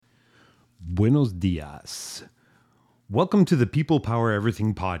Buenos dias. Welcome to the People Power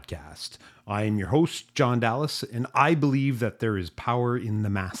Everything podcast. I am your host, John Dallas, and I believe that there is power in the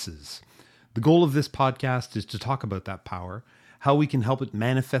masses. The goal of this podcast is to talk about that power, how we can help it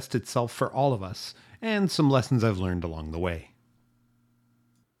manifest itself for all of us, and some lessons I've learned along the way.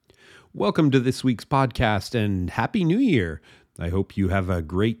 Welcome to this week's podcast and Happy New Year. I hope you have a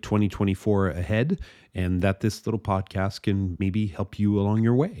great 2024 ahead and that this little podcast can maybe help you along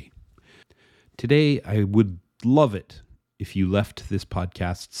your way. Today, I would love it if you left this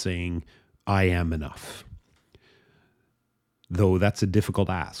podcast saying, I am enough. Though that's a difficult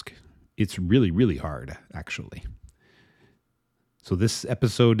ask. It's really, really hard, actually. So this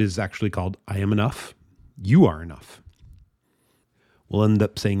episode is actually called I Am Enough. You are enough. We'll end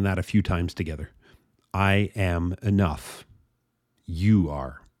up saying that a few times together. I am enough. You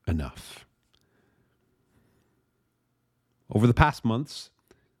are enough. Over the past months,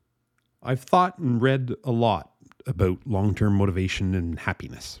 I've thought and read a lot about long-term motivation and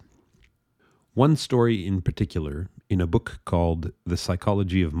happiness. One story in particular, in a book called The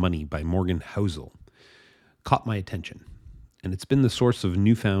Psychology of Money by Morgan Housel, caught my attention, and it's been the source of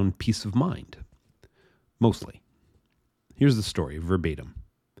newfound peace of mind. Mostly. Here's the story, verbatim.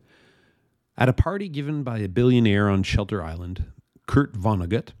 At a party given by a billionaire on Shelter Island, Kurt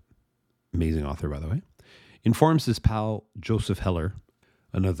Vonnegut, amazing author by the way, informs his pal Joseph Heller,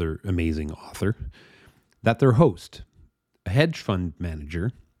 another amazing author, that their host, a hedge fund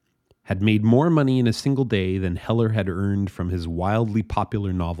manager, had made more money in a single day than Heller had earned from his wildly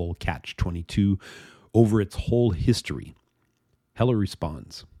popular novel Catch-22 over its whole history. Heller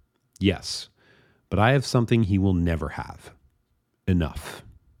responds, "Yes, but I have something he will never have. Enough."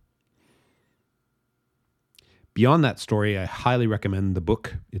 Beyond that story, I highly recommend the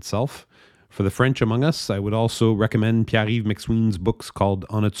book itself. For the French among us, I would also recommend Pierre-Yves McSween's books called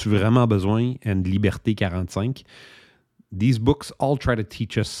En as-tu vraiment besoin and Liberté 45. These books all try to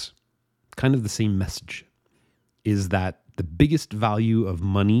teach us kind of the same message, is that the biggest value of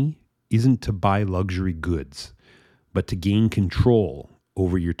money isn't to buy luxury goods, but to gain control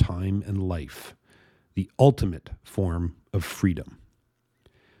over your time and life, the ultimate form of freedom.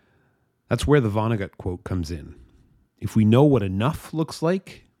 That's where the Vonnegut quote comes in. If we know what enough looks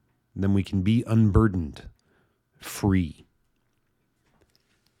like, then we can be unburdened, free.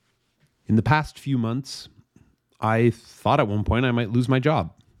 In the past few months, I thought at one point I might lose my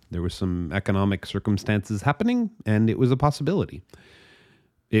job. There were some economic circumstances happening, and it was a possibility.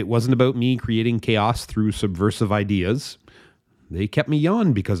 It wasn't about me creating chaos through subversive ideas. They kept me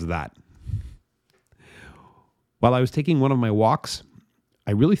on because of that. While I was taking one of my walks,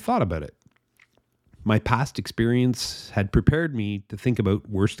 I really thought about it. My past experience had prepared me to think about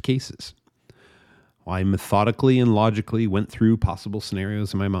worst cases. I methodically and logically went through possible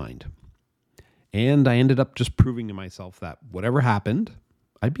scenarios in my mind. And I ended up just proving to myself that whatever happened,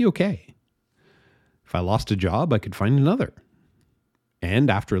 I'd be okay. If I lost a job, I could find another. And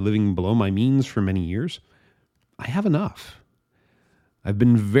after living below my means for many years, I have enough. I've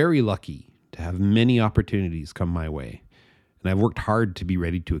been very lucky to have many opportunities come my way. And I've worked hard to be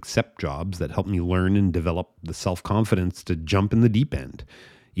ready to accept jobs that help me learn and develop the self-confidence to jump in the deep end,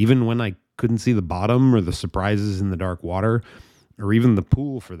 even when I couldn't see the bottom or the surprises in the dark water, or even the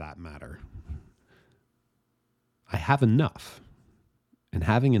pool for that matter. I have enough, and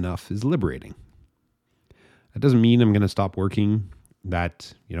having enough is liberating. That doesn't mean I'm going to stop working,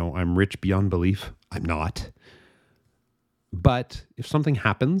 that, I'm rich beyond belief. I'm not. But if something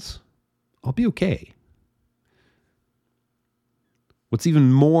happens, I'll be okay. What's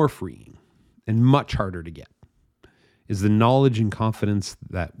even more freeing and much harder to get is the knowledge and confidence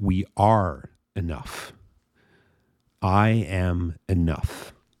that we are enough. I am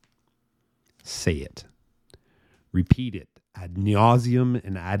enough. Say it. Repeat it ad nauseum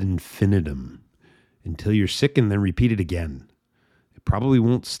and ad infinitum until you're sick, and then repeat it again. It probably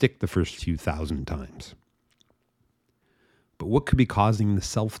won't stick the first few thousand times. But what could be causing the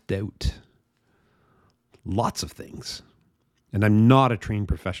self-doubt? Lots of things. And I'm not a trained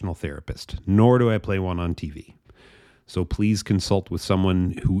professional therapist, nor do I play one on TV. So please consult with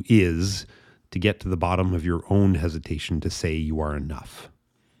someone who is to get to the bottom of your own hesitation to say you are enough.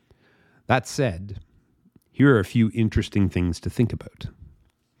 That said, here are a few interesting things to think about.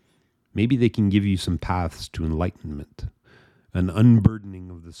 Maybe they can give you some paths to enlightenment, an unburdening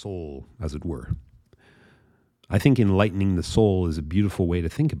of the soul, as it were. I think enlightening the soul is a beautiful way to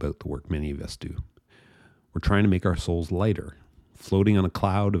think about the work many of us do. We're trying to make our souls lighter, floating on a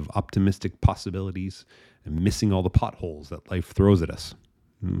cloud of optimistic possibilities and missing all the potholes that life throws at us.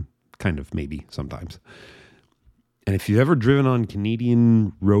 Kind of, maybe, sometimes. And if you've ever driven on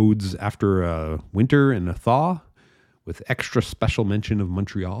Canadian roads after a winter and a thaw, with extra special mention of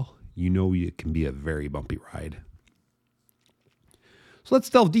Montreal, you know it can be a very bumpy ride. So let's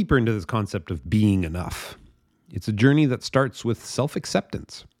delve deeper into this concept of being enough. It's a journey that starts with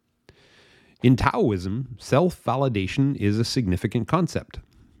self-acceptance. In Taoism, self-validation is a significant concept.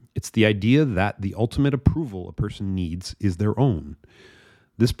 It's the idea that the ultimate approval a person needs is their own.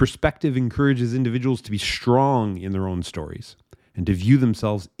 This perspective encourages individuals to be strong in their own stories and to view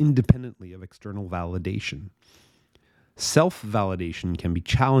themselves independently of external validation. Self-validation can be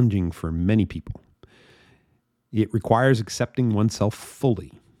challenging for many people. It requires accepting oneself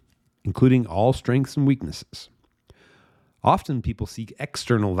fully, including all strengths and weaknesses. Often people seek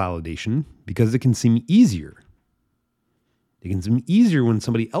external validation because it can seem easier. It can seem easier when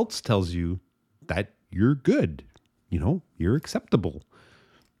somebody else tells you that you're good, you're acceptable.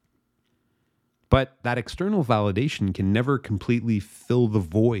 But that external validation can never completely fill the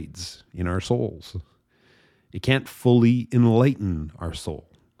voids in our souls. It can't fully enlighten our soul.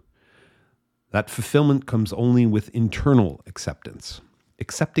 That fulfillment comes only with internal acceptance.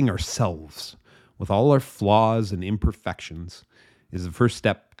 Accepting ourselves with all our flaws and imperfections is the first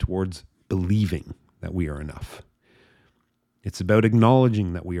step towards believing that we are enough. It's about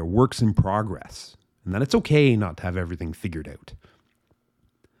acknowledging that we are works in progress and that it's okay not to have everything figured out.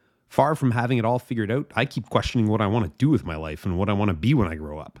 Far from having it all figured out, I keep questioning what I want to do with my life and what I want to be when I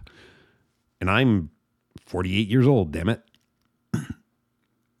grow up. And I'm 48 years old, damn it.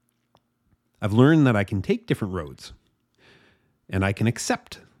 I've learned that I can take different roads and I can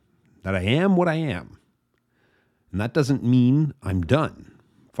accept that I am what I am. And that doesn't mean I'm done.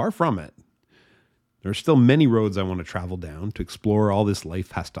 Far from it. There are still many roads I want to travel down to explore all this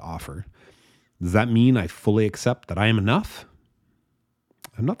life has to offer. Does that mean I fully accept that I am enough?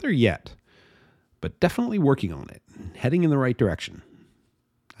 I'm not there yet, but definitely working on it, heading in the right direction,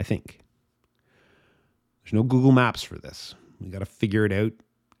 I think. There's no Google Maps for this. We got to figure it out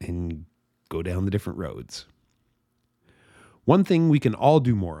and go down the different roads. One thing we can all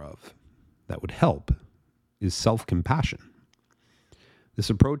do more of that would help is self-compassion. This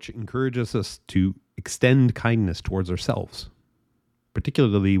approach encourages us to extend kindness towards ourselves,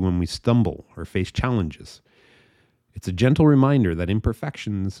 particularly when we stumble or face challenges. It's a gentle reminder that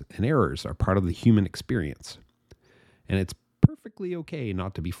imperfections and errors are part of the human experience, and it's perfectly okay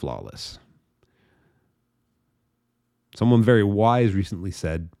not to be flawless. Someone very wise recently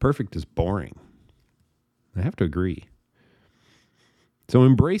said, "Perfect is boring." I have to agree. So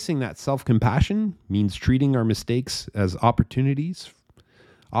embracing that self-compassion means treating our mistakes as opportunities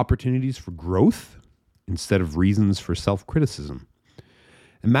for growth instead of reasons for self-criticism.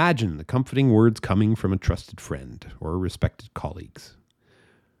 Imagine the comforting words coming from a trusted friend or respected colleagues.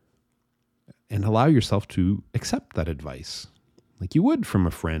 And allow yourself to accept that advice like you would from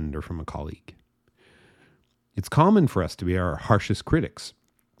a friend or from a colleague. It's common for us to be our harshest critics.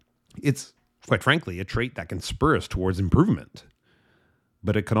 It's, quite frankly, a trait that can spur us towards improvement.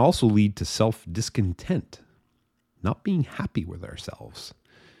 But it can also lead to self-discontent, not being happy with ourselves,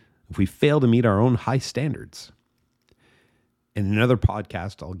 if we fail to meet our own high standards. In another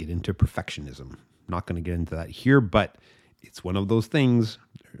podcast, I'll get into perfectionism. I'm not going to get into that here, but it's one of those things,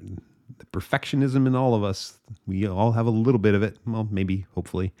 the perfectionism in all of us, we all have a little bit of it, well, maybe,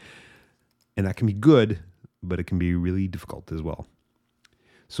 hopefully. And that can be good, but it can be really difficult as well.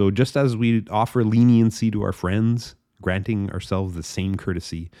 So just as we offer leniency to our friends, granting ourselves the same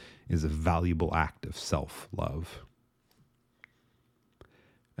courtesy is a valuable act of self-love.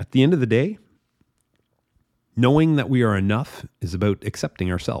 At the end of the day, knowing that we are enough is about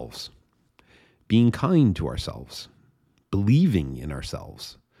accepting ourselves, being kind to ourselves, believing in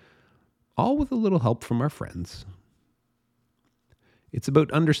ourselves, all with a little help from our friends. It's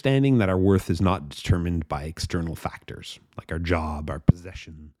about understanding that our worth is not determined by external factors like our job, our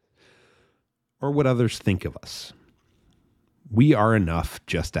possession, or what others think of us. We are enough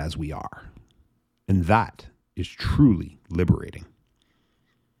just as we are. And that is truly liberating.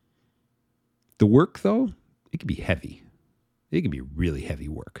 The work, though, it can be heavy. It can be really heavy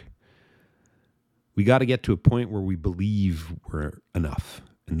work. We got to get to a point where we believe we're enough.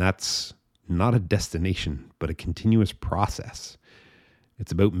 And that's not a destination, but a continuous process.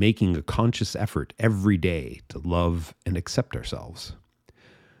 It's about making a conscious effort every day to love and accept ourselves.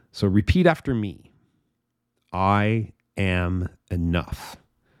 So repeat after me. I am enough.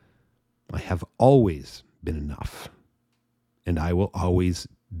 I have always been enough. And I will always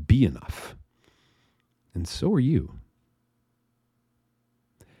be enough. And so are you.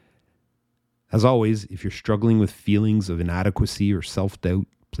 As always, if you're struggling with feelings of inadequacy or self-doubt,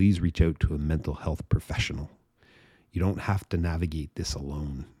 please reach out to a mental health professional. You don't have to navigate this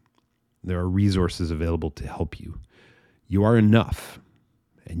alone. There are resources available to help you. You are enough,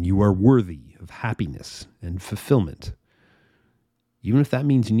 and you are worthy of happiness and fulfillment, even if that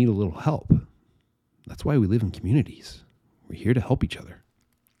means you need a little help. That's why we live in communities. We're here to help each other.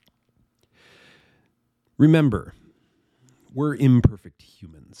 Remember, we're imperfect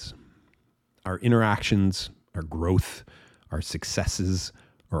humans. Our interactions, our growth, our successes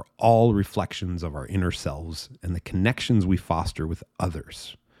are all reflections of our inner selves and the connections we foster with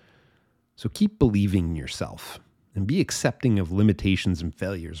others. So keep believing in yourself and be accepting of limitations and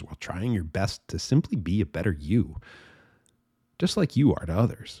failures while trying your best to simply be a better you, just like you are to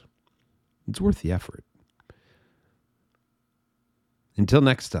others. It's worth the effort. Until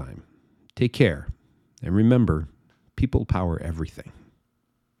next time, take care, and remember, people power everything.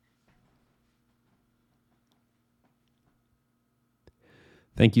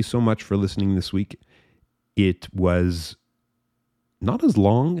 Thank you so much for listening this week. It was not as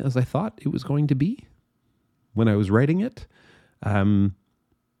long as I thought it was going to be when I was writing it. But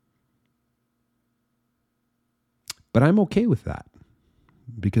I'm okay with that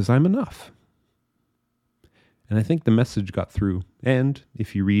because I'm enough. And I think the message got through. And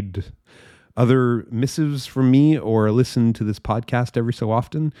if you read other missives from me or listen to this podcast every so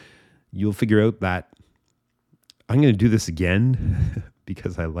often, you'll figure out that I'm going to do this again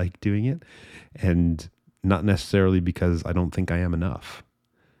because I like doing it and not necessarily because I don't think I am enough.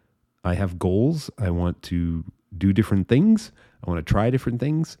 I have goals. I want to do different things. I want to try different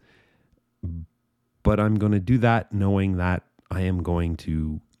things. But I'm going to do that knowing that I am going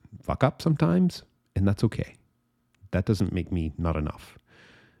to fuck up sometimes, and that's okay. That doesn't make me not enough.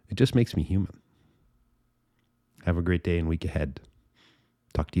 It just makes me human. Have a great day and week ahead.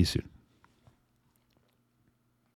 Talk to you soon.